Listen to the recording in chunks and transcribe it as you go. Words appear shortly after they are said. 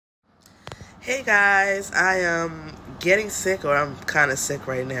Hey guys, I am getting sick, or I'm kind of sick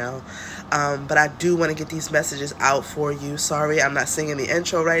right now, but I do want to get these messages out for you. Sorry, I'm not singing the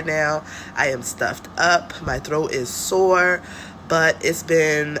intro right now. I am stuffed up. My throat is sore, but it's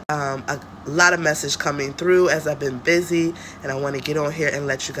been a lot of message coming through as I've been busy, and I want to get on here and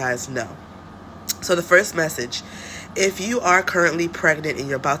let you guys know. So the first message: if you are currently pregnant and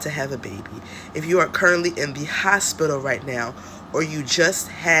you're about to have a baby, if you are currently in the hospital right now, or you just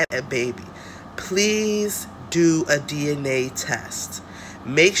had a baby, please do a DNA test.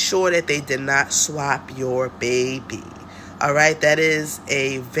 Make sure that they did not swap your baby. All right, that is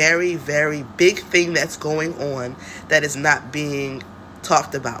a very, very big thing that's going on that is not being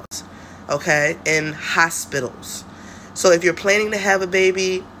talked about, okay, in hospitals. So if you're planning to have a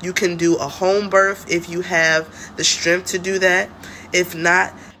baby, you can do a home birth if you have the strength to do that. If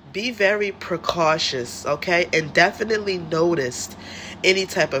not, be very precautious, okay? And definitely notice any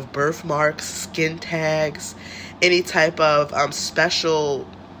type of birthmarks, skin tags, any type of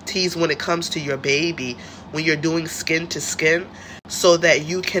specialties when it comes to your baby when you're doing skin to skin, so that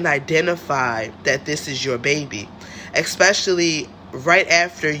you can identify that this is your baby, especially right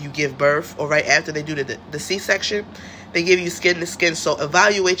after you give birth or right after they do the C-section. They give you skin to skin. So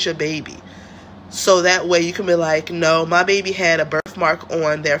evaluate your baby, so that way you can be like, no, my baby had a birthmark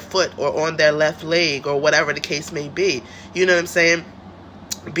on their foot or on their left leg or whatever the case may be. You know what I'm saying?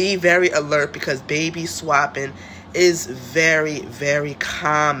 Be very alert, because baby swapping is very, very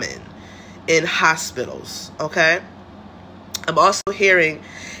common in hospitals, okay? I'm also hearing,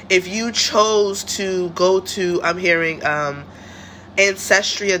 if you chose to go to, I'm hearing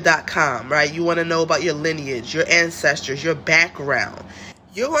Ancestria.com, right? You want to know about your lineage, your ancestors, your background.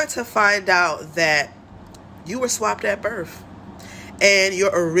 You're going to find out that you were swapped at birth. And your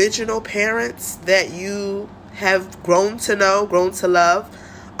original parents that you have grown to know, grown to love,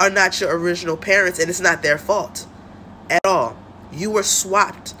 are not your original parents, and it's not their fault at all. You were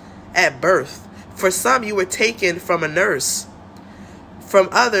swapped at birth. For some, you were taken from a nurse. From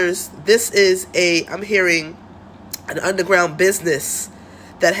others, this is I'm hearing, an underground business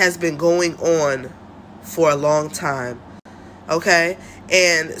that has been going on for a long time, okay?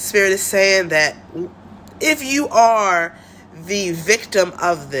 And Spirit is saying that if you are the victim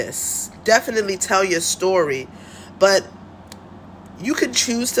of this, definitely tell your story, but you can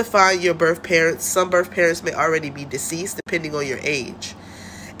choose to find your birth parents. Some birth parents may already be deceased, depending on your age.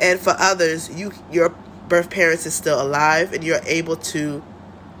 And for others, your birth parents is still alive, and you're able to,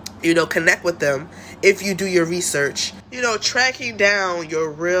 connect with them if you do your research. Tracking down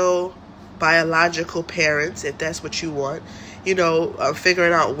your real biological parents, if that's what you want.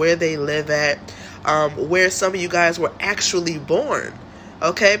 Figuring out where they live at, where some of you guys were actually born.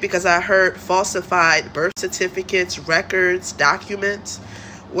 Okay, because I heard falsified birth certificates, records, documents.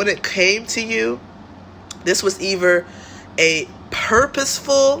 When it came to you, this was either a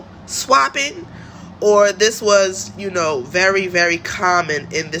purposeful swapping, or this was, very, very common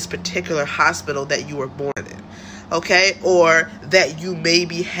in this particular hospital that you were born in. Okay, or that you may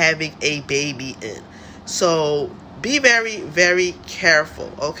be having a baby in. So be very, very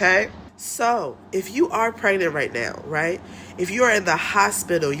careful, okay? So if you are pregnant right now, right? If you are in the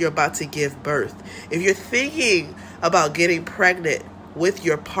hospital, you're about to give birth. If you're thinking about getting pregnant with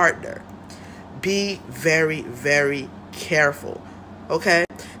your partner, be very, very careful, okay?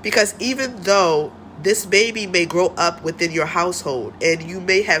 Because even though this baby may grow up within your household and you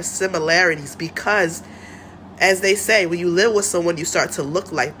may have similarities, because as they say, when you live with someone, you start to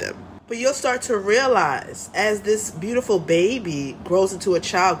look like them. But you'll start to realize, as this beautiful baby grows into a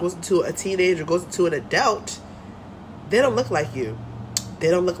child, grows into a teenager, goes into an adult, they don't look like you. They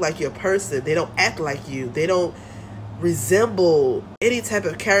don't look like your person. They don't act like you. They don't resemble any type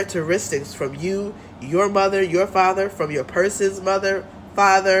of characteristics from you, your mother, your father, from your person's mother,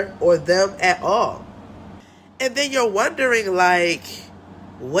 father, or them at all. And then you're wondering, like,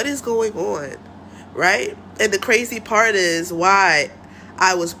 what is going on, right? And the crazy part is why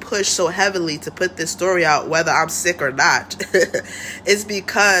I was pushed so heavily to put this story out, whether I'm sick or not, is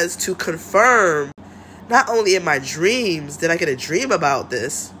because to confirm, not only in my dreams did I get a dream about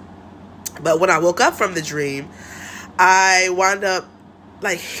this, but when I woke up from the dream, I wound up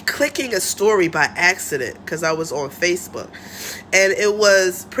clicking a story by accident because I was on Facebook. And it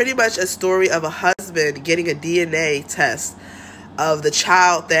was pretty much a story of a husband getting a DNA test of the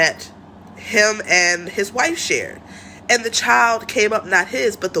child that him and his wife shared. And the child came up not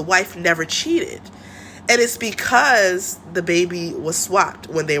his, but the wife never cheated. And it's because the baby was swapped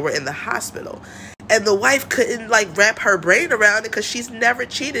when they were in the hospital. And the wife couldn't wrap her brain around it because she's never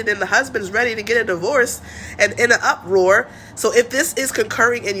cheated, and the husband's ready to get a divorce and in an uproar. So if this is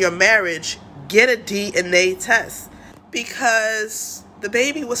concurring in your marriage, get a DNA test because the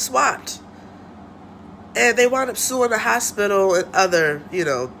baby was swapped. And they wound up suing the hospital and other,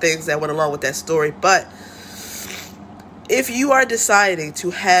 things that went along with that story. But if you are deciding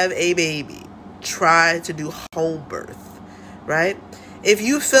to have a baby, try to do home birth, right? If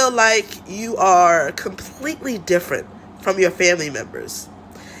you feel like you are completely different from your family members,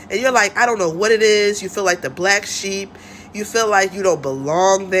 and you're like, I don't know what it is, you feel like the black sheep, you feel like you don't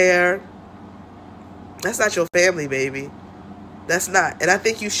belong there, that's not your family, baby. That's not. And I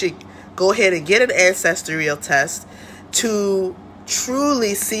think you should go ahead and get an ancestral test to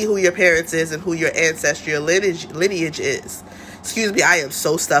truly see who your parents is and who your ancestral lineage is. Excuse me, I am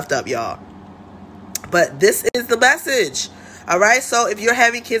so stuffed up, y'all. But this is the message. All right, so if you're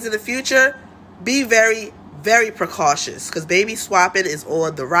having kids in the future, be very, very precautious because baby swapping is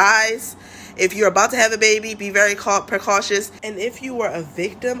on the rise. If you're about to have a baby, be very precautious. And if you were a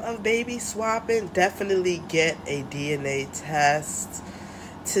victim of baby swapping, definitely get a DNA test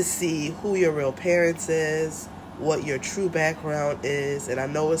to see who your real parents is, what your true background is. And I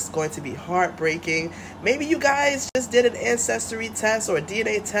know it's going to be heartbreaking. Maybe you guys just did an ancestry test or a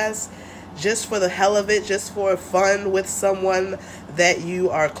DNA test just for the hell of it, just for fun with someone that you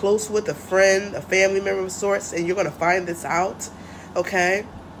are close with, a friend, a family member of sorts, and you're going to find this out, okay?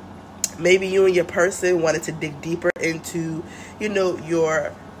 Maybe you and your person wanted to dig deeper into,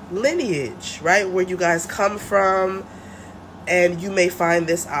 your lineage, right? Where you guys come from, and you may find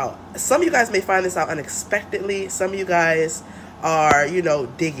this out. Some of you guys may find this out unexpectedly. Some of you guys are,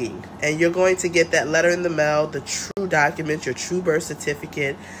 digging. And you're going to get that letter in the mail, the true document, your true birth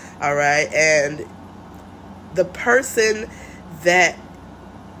certificate, all right? And the person that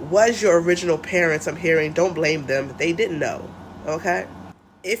was your original parents, I'm hearing, don't blame them. They didn't know, okay?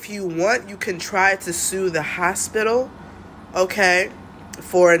 If you want, you can try to sue the hospital, okay,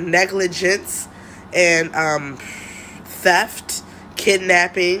 for negligence and theft,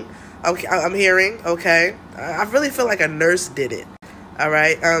 kidnapping. Okay, I'm hearing, okay. I really feel like a nurse did it. All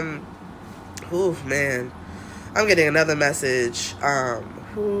right. Oh man, I'm getting another message.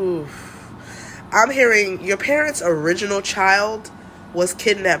 I'm hearing your parents' original child was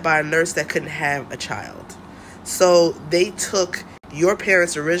kidnapped by a nurse that couldn't have a child, so they took your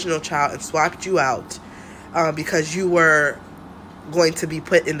parents' original child and swapped you out because you were going to be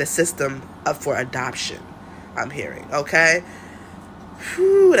put in the system up for adoption. I'm hearing, okay?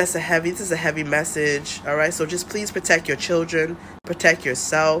 Whew, this is a heavy message, all right? So just please protect your children, protect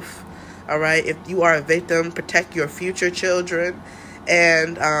yourself, all right? If you are a victim, protect your future children.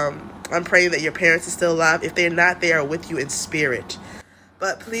 And I'm praying that your parents are still alive. If they're not, they are with you in spirit.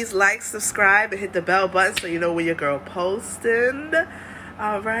 But please like, subscribe, and hit the bell button so you know when your girl posting.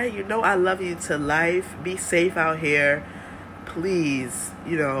 All right, I love you to life. Be safe out here. Please,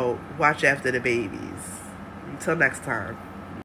 watch after the babies. Until next time.